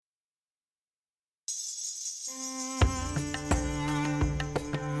We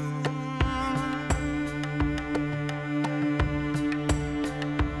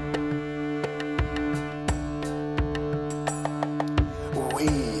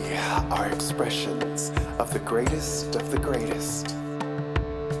are expressions of the greatest of the greatest,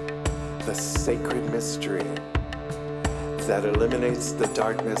 the sacred mystery that eliminates the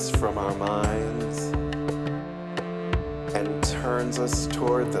darkness from our minds and turns us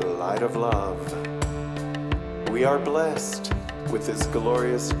toward the light of love. We are blessed with this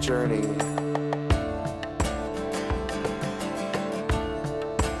glorious journey.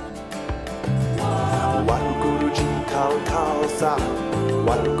 Wahe Guru Ji Kal Khalsa,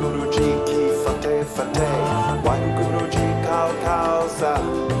 Wahe Guru Ji Ki Fateh Fateh, Wahe Guru Ji Kal Khalsa,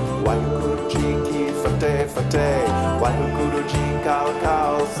 Wahe Guru Ji Ki Fateh Fateh, Wahe Guru Ji Kal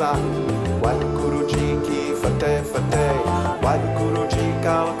Khalsa, Wahe Guru Ji Ki Fateh Fateh, Wahe Guru Ji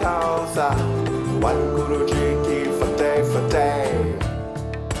Kal Khalsa, Wahe Guru Ji Ki Fateh Fateh.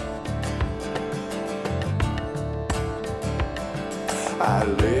 I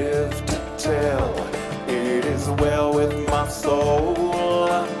live to tell it is well with my soul.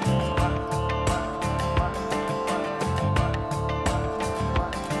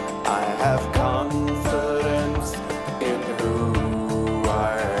 I have confidence in who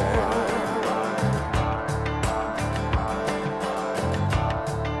I am.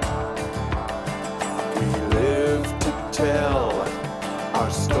 We live to tell our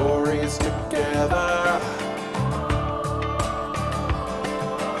stories together.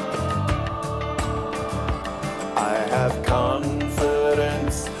 I have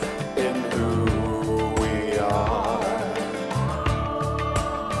confidence in who we are.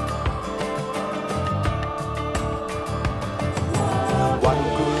 Wahe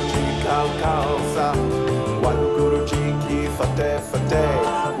Guru Ji Kal Khalsa, Wahe Guru Ji Ki Fateh Fateh,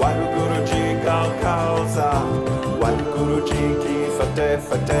 Wahe Guru Ji Kal Khalsa, Wahe Guru Ji Ki Fateh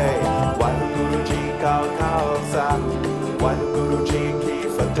Fateh, Wahe Guru Ji Kal Khalsa, Wahe Guru Ji Ki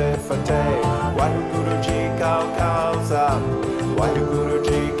Fateh Fateh, Wahe Guru Ji Kal Khalsa, Wahe Guru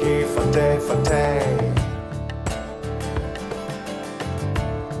Ji Ki Fateh Fateh.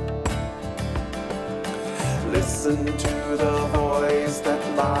 Listen to the voice that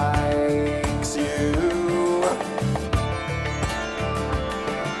likes you.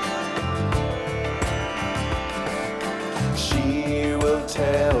 She will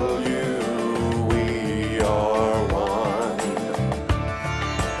tell you we are one.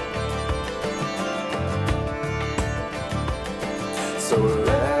 So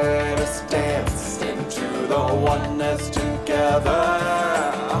let us dance into the oneness together.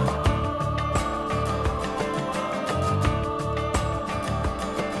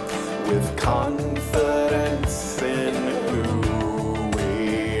 With confidence in who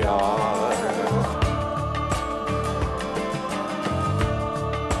we are.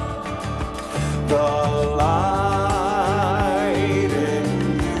 The light in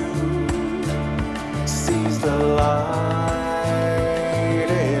you sees the light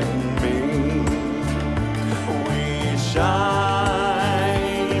in me. We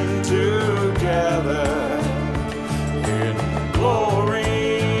shine together in glory.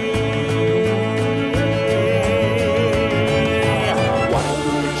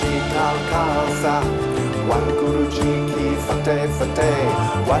 Wahe Guru Ji Ki Fateh Fateh,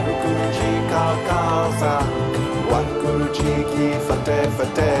 Wahe Guru Ji Kal Khalsa, Wahe Guru Ji Ki Fateh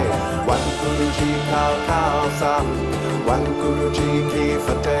Fateh, Wahe Guru Ji Kal Khalsa, Wahe Guru Ji Ki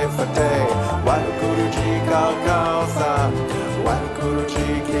Fateh Fateh, Wahe Guru Ji Kal Khalsa, Wahe Guru Ji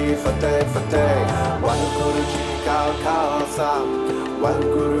Ki Fateh Fateh, Wahe Guru Ji Kal Khalsa, Wahe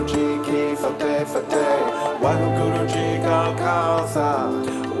Guru Ji Ki Fateh Fateh, Wahe Guru Ji Kal Khalsa,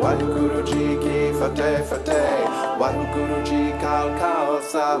 Wahe Guru Ji Ki Fateh Fateh, Wahe Guru Ji Kal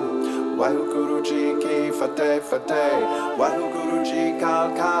Khalsa, Wahe Guru Ji Ki Fateh Fateh, Wahe Guru Ji Kal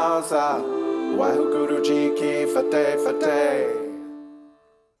Khalsa, Wahe Guru Ji Ki Fateh Fateh.